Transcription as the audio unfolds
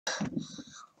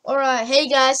Alright, hey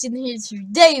guys, in here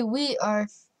today we are,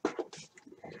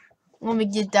 let me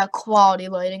get that quality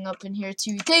lighting up in here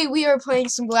too. Today we are playing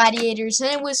some gladiators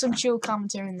and with some chill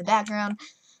commentary in the background.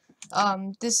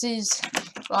 This is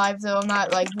live though, I'm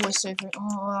not like voiceover.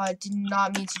 Oh, I did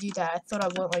not mean to do that. I thought I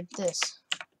went like this.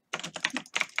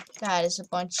 That is a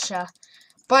bunch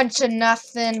of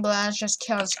nothing, but let's just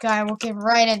kill this guy and we'll get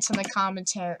right into the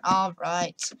commentary.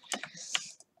 Alright.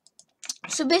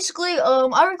 So basically,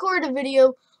 I recorded a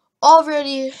video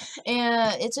already,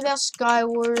 and it's about Sky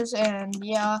Wars, and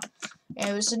yeah, and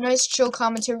it was a nice chill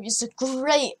commentary. It's a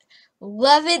great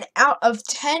 11 out of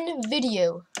 10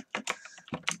 video.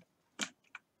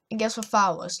 And guess what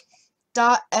file was?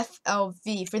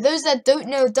 .flv. For those that don't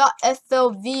know,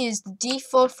 .flv is the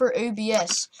default for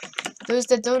OBS. For those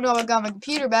that don't know, I got my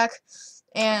computer back,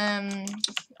 and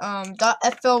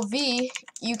 .flv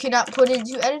you cannot put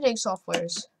into editing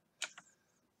softwares.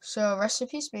 So rest in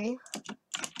peace, me.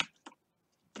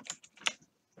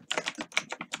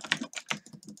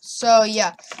 So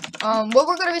yeah, what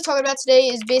we're gonna be talking about today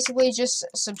is basically just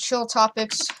some chill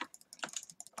topics.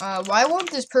 Why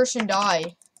won't this person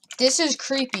die? This is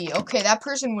creepy. Okay, that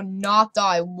person would not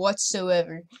die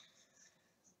whatsoever.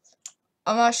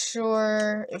 I'm not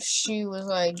sure if she was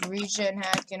like regen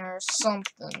hacking or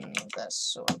something of that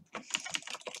sort,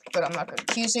 but I'm not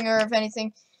accusing her of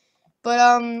anything.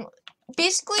 But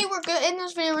basically, in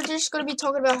this video we're just gonna be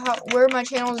talking about where my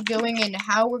channel is going and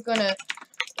how we're gonna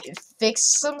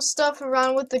fix some stuff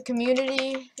around with the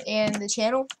community and the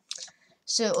channel.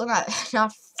 So, well,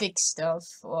 not fix stuff,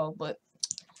 well, but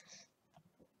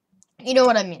you know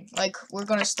what I mean. Like, we're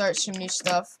gonna start some new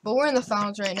stuff, but we're in the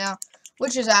finals right now,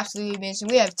 which is absolutely amazing.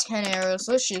 We have 10 arrows.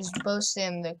 Let's just bow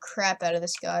slam the crap out of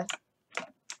this guy.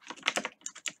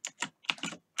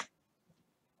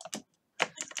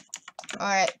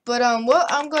 Alright, but what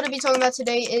I'm going to be talking about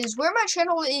today is where my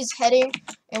channel is heading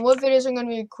and what videos I'm going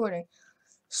to be recording.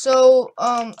 So,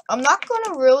 I'm not going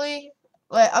to really,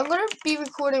 I'm going to be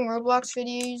recording Roblox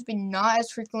videos, but not as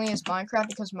frequently as Minecraft,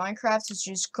 because Minecraft has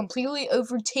just completely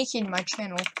overtaken my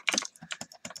channel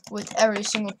with every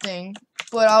single thing.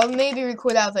 But I'll maybe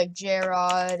record out like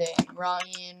J-Rod and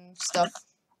Ryan stuff.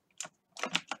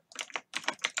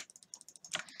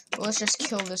 But let's just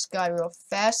kill this guy real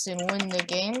fast and win the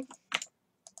game.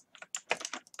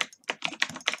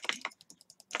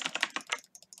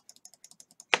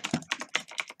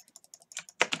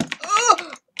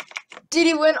 Did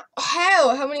he win?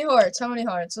 How? How many hearts? How many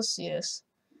hearts? Let's see this.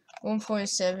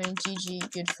 1.7.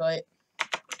 GG. Good fight.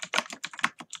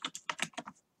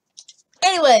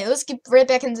 Anyway, let's get right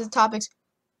back into the topics.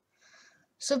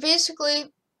 So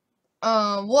basically,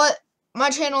 what my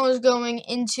channel is going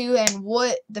into and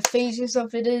what the phases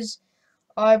of it is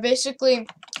are basically,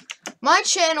 my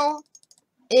channel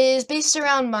is based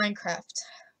around Minecraft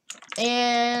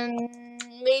and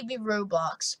maybe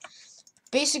Roblox.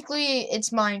 Basically,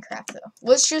 it's Minecraft though.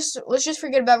 Let's just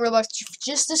forget about Roblox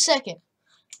just a second.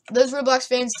 Those Roblox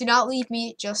fans, do not leave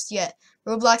me just yet.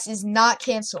 Roblox is not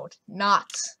canceled.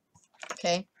 Not.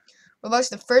 Okay? Roblox is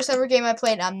the first ever game I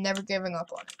played, and I'm never giving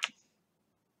up on it.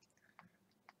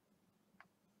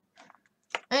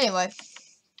 Anyway.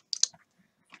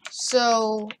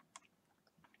 So,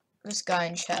 this guy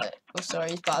in chat. Oh, sorry,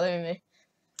 he's bothering me.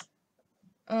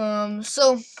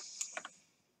 So,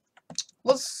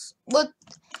 what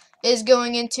is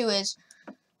going into is,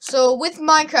 so with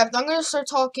Minecraft, I'm going to start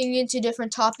talking into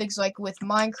different topics, like with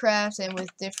Minecraft and with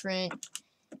different,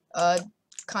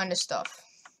 kind of stuff.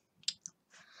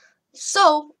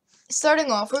 So,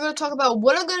 starting off, we're going to talk about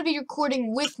what I'm going to be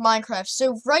recording with Minecraft.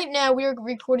 So, right now, we are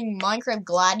recording Minecraft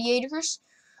Gladiators,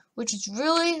 which is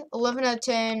really 11 out of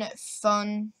 10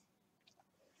 fun.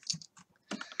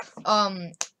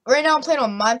 Right now, I'm playing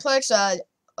on Mineplex,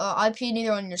 IP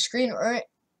neither on your screen or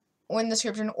in the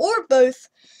description, or both.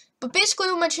 But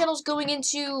basically what my channel is going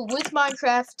into with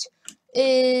Minecraft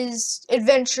is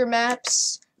adventure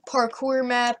maps, parkour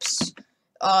maps,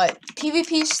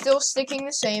 PvP is still sticking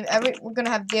the same. We're gonna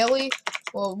have daily,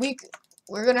 well, we're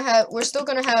still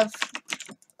gonna have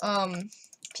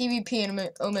PvP and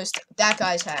almost. That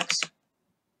guy's hacks.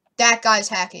 That guy's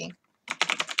hacking.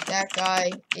 That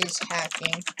guy is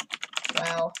hacking.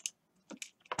 Wow.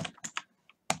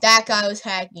 That guy was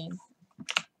hacking.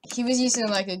 He was using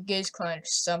like a ghost client or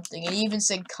something, and he even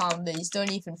said combos.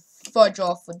 Don't even fudge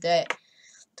off with that.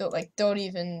 Don't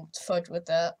even fudge with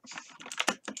that.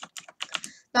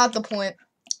 Not the point.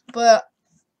 But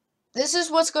this is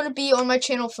what's going to be on my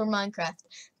channel for Minecraft.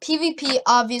 PvP,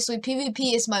 obviously,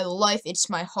 PvP is my life. It's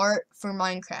my heart for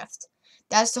Minecraft.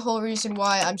 That's the whole reason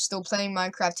why I'm still playing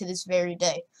Minecraft to this very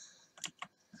day.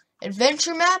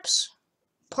 Adventure maps,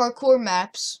 parkour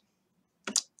maps,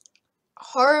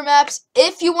 horror maps,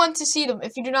 if you want to see them.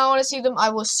 If you do not want to see them, I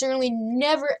will certainly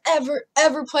never, ever,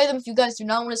 ever play them if you guys do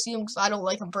not want to see them, because I don't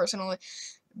like them personally.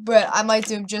 But I might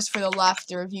do them just for the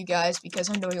laughter of you guys, because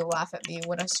I know you'll laugh at me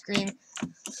when I scream.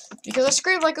 Because I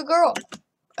scream like a girl.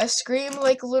 I scream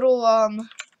like a little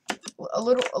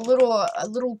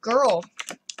girl.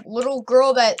 Little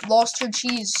girl that lost her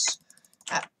cheese.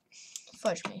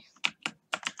 Fudge me.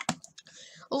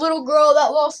 A little girl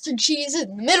that lost her cheese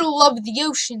in the middle of the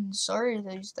ocean. Sorry,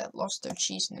 those that lost their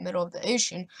cheese in the middle of the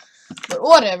ocean. But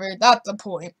whatever, that's the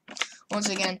point. Once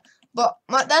again. But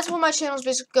that's what my channel is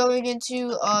basically going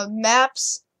into.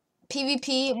 Maps,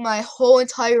 PvP, my whole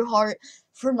entire heart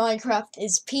for Minecraft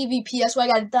is PvP. That's why I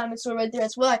got a diamond sword right there.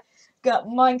 That's why I got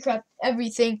Minecraft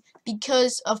everything,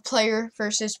 because of player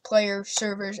versus player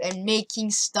servers and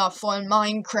making stuff on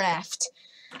Minecraft.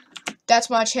 That's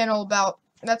my channel about.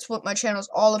 That's what my channel is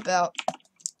all about.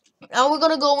 Now we're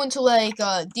gonna go into like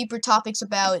deeper topics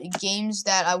about games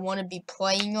that I want to be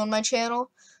playing on my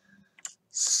channel.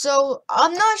 So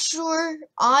I'm not sure.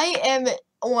 I am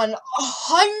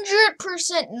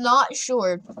 100% not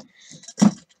sure,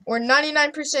 or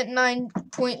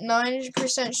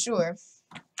 99.9% sure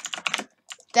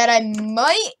that I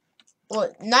might.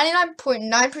 Well,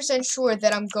 99.9% sure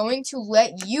that I'm going to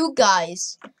let you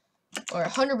guys. Or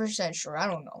 100% sure, I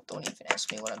don't know. Don't even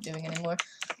ask me what I'm doing anymore.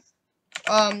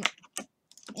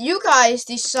 You guys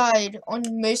decide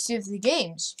on most of the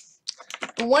games.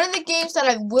 But one of the games that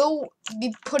I will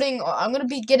be putting, I'm going to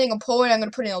be getting a poll, and I'm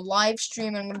going to put in a live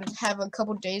stream, and I'm going to have a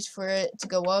couple days for it to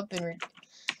go up and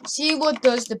see what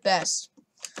does the best.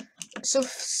 So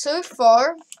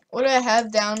far, what I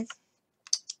have down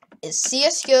is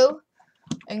CSGO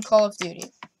and Call of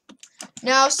Duty.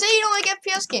 Now, say you don't like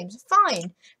FPS games,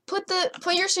 fine. Put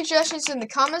your suggestions in the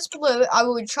comments below. I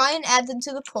will try and add them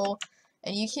to the poll,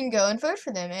 and you can go and vote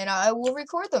for them, and I will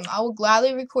record them. I will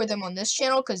gladly record them on this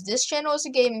channel, because this channel is a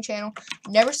gaming channel.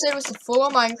 Never said it was a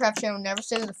full-on Minecraft channel. Never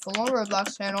said it was a full-on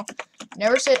Roblox channel.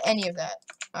 Never said any of that.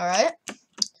 Alright? I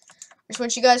just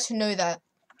want you guys to know that.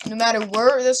 No matter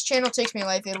where this channel takes me in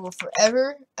life, it will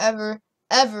forever, ever,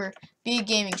 ever be a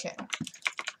gaming channel.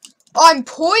 I'm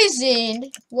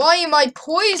poisoned! Why am I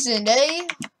poisoned, eh?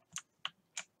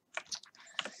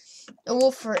 It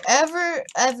will forever,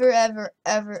 ever, ever,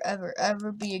 ever, ever,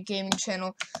 ever be a gaming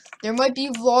channel. There might be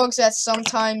vlogs that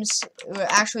sometimes,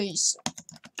 actually,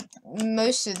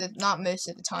 most of the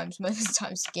times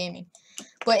gaming.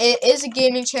 But it is a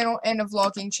gaming channel and a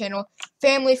vlogging channel.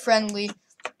 Family friendly,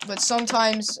 but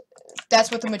sometimes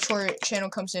that's what the mature channel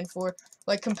comes in for.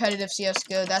 Like competitive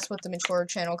CSGO, that's what the mature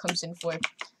channel comes in for.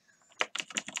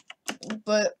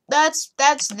 But that's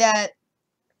that.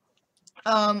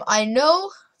 I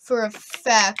know for a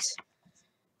fact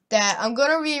that I'm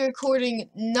gonna be recording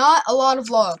not a lot of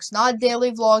vlogs, not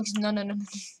daily vlogs.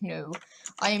 No.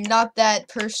 I am not that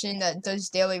person that does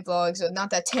daily vlogs, or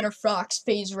not that Tanner Fox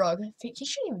FaZe Rug. He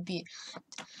shouldn't even be.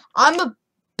 I'm a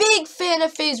big fan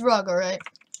of FaZe Rug, alright?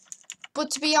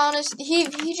 But to be honest, he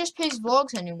just plays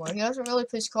vlogs anymore. He doesn't really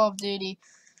play Call of Duty.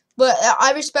 But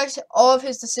I respect all of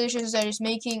his decisions that he's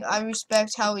making. I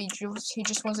respect how he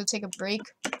just wants to take a break.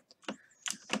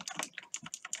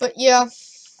 But yeah,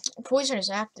 poison is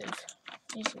active.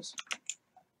 Jesus.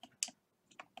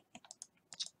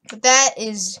 But that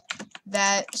is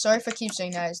that. Sorry if I keep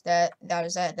saying that. Is that.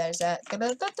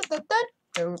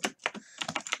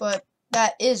 But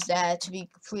that is that, to be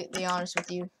completely honest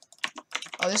with you.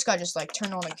 Oh, this guy just like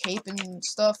turned on a cape and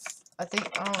stuff. I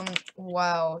think,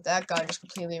 wow, that guy just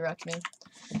completely wrecked me.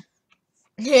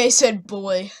 Yeah, he said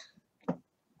boy.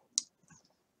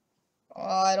 Oh,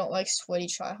 I don't like sweaty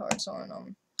tryhards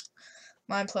on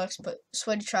Mineplex, but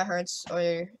sweaty tryhards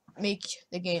make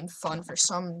the game fun for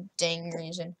some dang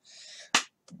reason.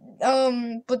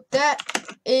 But that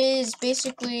is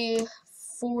basically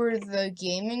for the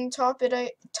gaming topic,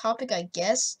 I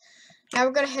guess. Now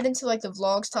we're gonna head into like the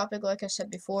vlogs topic, like I said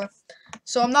before.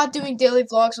 So I'm not doing daily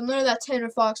vlogs. I'm none of that Tanner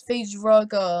Fox, FaZe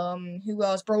Rug, who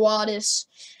else, Broadis.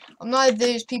 I'm not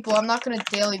those people. I'm not gonna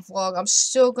daily vlog. I'm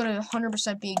still gonna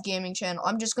 100% be a gaming channel.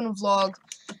 I'm just gonna vlog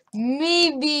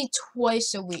maybe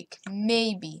twice a week,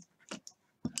 maybe.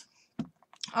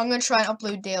 I'm gonna try and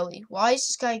upload daily. Why does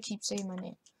this guy keep saying my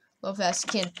name? Love that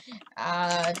skin.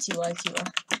 T-Y.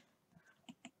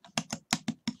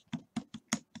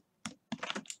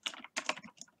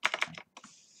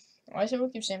 Why does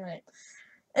everyone keep saying my name?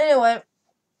 Anyway,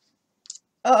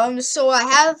 so I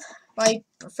have my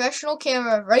professional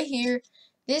camera right here.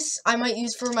 This I might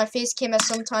use for my face cam at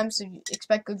sometimes, so you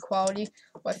expect good quality.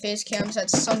 My face cams at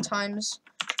sometimes.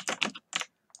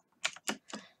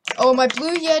 Oh, my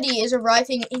Blue Yeti is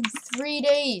arriving in 3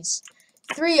 days.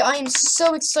 3, I am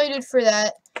so excited for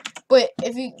that. But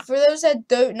for those that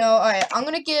don't know, alright, I'm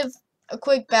gonna give a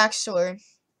quick backstory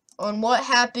on what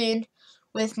happened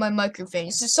with my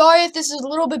microphone. So sorry if this is a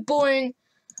little bit boring.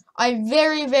 I'm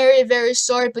very, very, very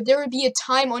sorry, but there would be a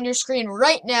time on your screen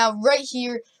right now, right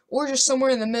here, or just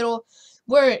somewhere in the middle,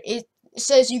 where it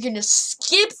says you can just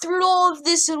skip through all of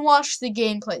this and watch the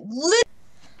gameplay.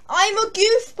 I'm a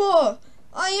goofball!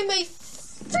 I am a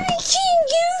freaking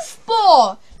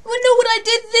goofball! You wanna know what I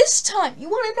did this time? You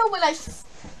wanna know what I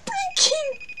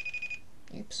freaking...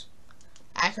 Oops.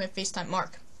 I actually FaceTime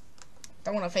Mark.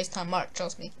 Don't wanna FaceTime Mark,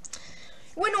 trust me.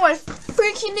 You wanna know what I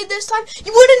freaking did this time?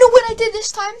 You wanna know what I did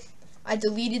this time? I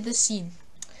deleted the scene.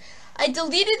 I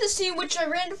deleted the scene which I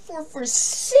ran for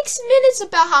 6 minutes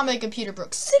about how my computer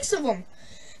broke. 6 of them.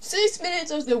 6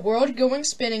 minutes of the world going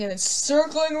spinning and then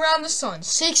circling around the sun.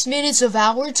 6 minutes of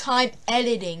our time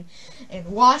editing and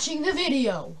watching the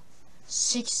video.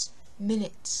 6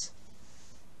 minutes.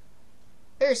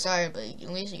 Very sorry, but at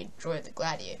least you can enjoy the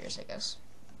gladiators, I guess.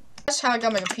 That's how I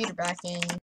got my computer back in.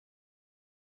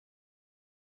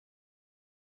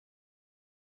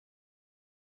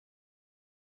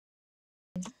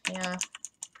 Yeah.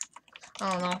 I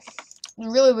don't know.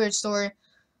 Really weird story.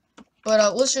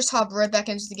 But let's just hop right back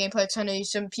into the gameplay, because I know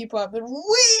some people have been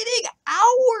waiting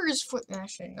hours for...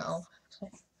 Actually, no.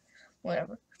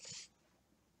 Whatever.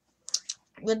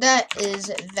 But that is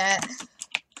that.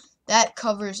 That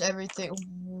covers everything.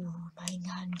 Ooh, my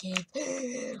god,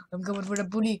 Gabe. I'm going for the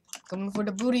booty. Coming for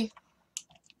the booty.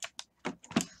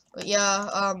 But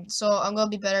yeah, so I'm gonna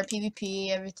be better at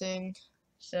PvP, everything.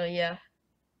 So yeah.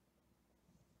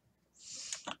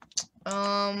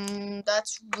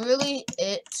 That's really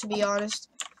it, to be honest.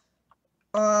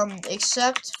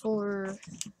 Except for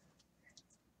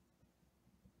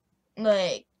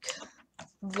like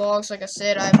vlogs, like I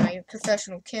said, I have my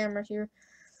professional camera here.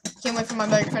 Can't wait for my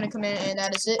microphone to come in, and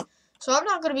that is it. So I'm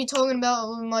not gonna be talking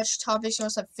about much topics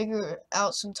unless I figure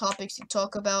out some topics to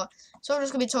talk about. So I'm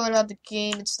just gonna be talking about the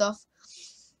game and stuff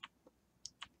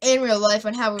in real life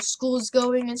and how school's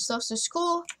going and stuff. So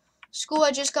school,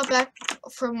 I just got back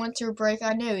from winter break.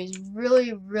 I know it's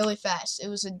really, really fast. It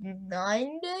was a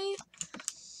 9-day.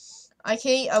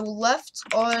 I left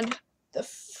on the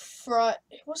front.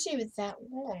 It wasn't even that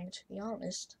long, to be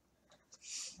honest.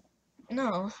 No,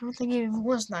 I don't think it even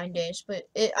was 9 days. But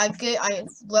I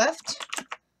left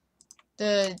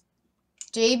the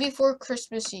day before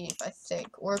Christmas Eve, I think,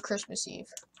 or Christmas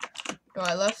Eve. No,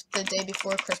 I left the day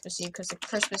before Christmas Eve because the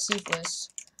Christmas Eve was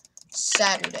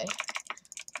Saturday.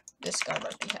 This guy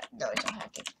might be hacking. No, he's not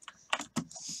hacking.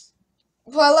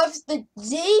 Well, I left the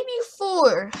day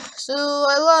before. So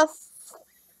I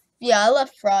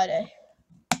left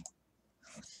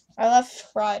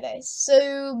Friday.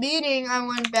 So, meaning I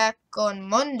went back on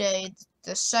Monday,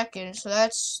 the 2nd. So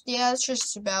that's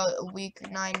just about a week or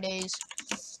 9 days.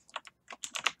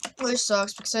 Which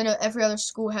sucks because I know every other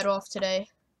school had off today.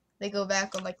 They go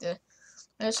back on I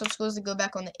know some schools that go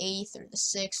back on the 8th or the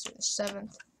 6th or the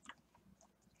 7th.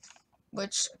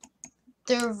 Which,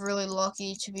 they're really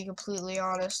lucky, to be completely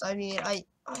honest. I mean, I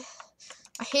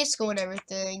hate school and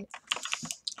everything.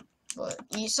 But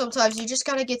sometimes you just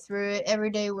gotta get through it. Every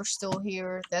day we're still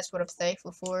here. That's what I'm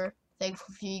thankful for.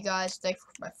 Thankful for you guys.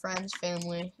 Thankful for my friends,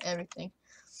 family, everything.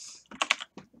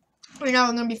 Right now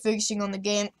I'm gonna be focusing on the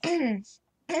game.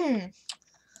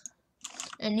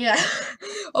 And yeah,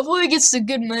 hopefully it gets some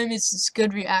good moments and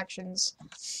good reactions.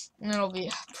 And it'll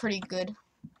be pretty good.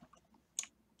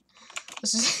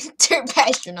 This is Dirt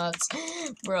Astronauts.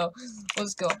 Bro,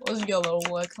 let's go. Let's go, little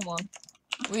boy. Come on.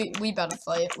 We about to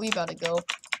fight. We about to go.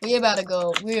 We're about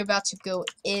to go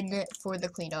in for the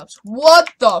cleanups.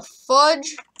 What the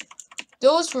fudge?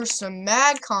 Those were some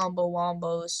mad combo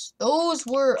wombos. Those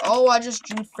were... Oh, I just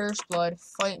drew first blood.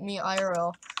 Fight me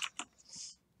IRL.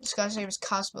 This guy's name is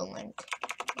Cosmo Link.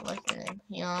 I like your name.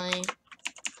 Yeah,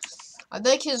 I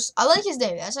like his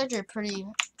name. That's actually a pretty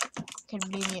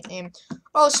convenient name.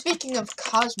 Oh, speaking of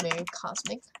cosmic.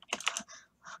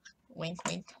 Wink,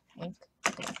 wink, wink.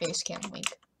 Look at my face cam, wink.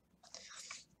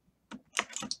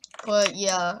 But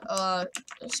yeah,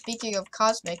 speaking of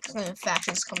cosmic,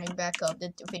 factions coming back up.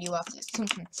 The video after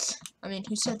this. I mean,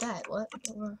 who said that?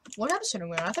 What episode are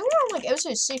we on? I think we're on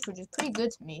episode 6, which is pretty good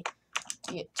to me.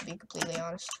 To be completely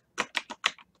honest.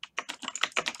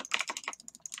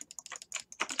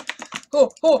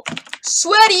 Oh,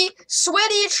 sweaty,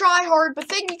 try hard, but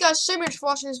thank you guys so much for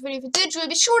watching this video. If you did enjoy,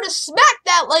 be sure to smack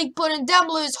that like button down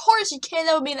below as hard as you can.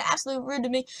 That would be an absolute rude to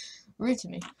me.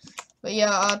 But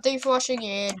yeah, thank you for watching,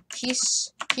 and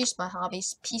peace, my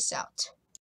hobbies. Peace out.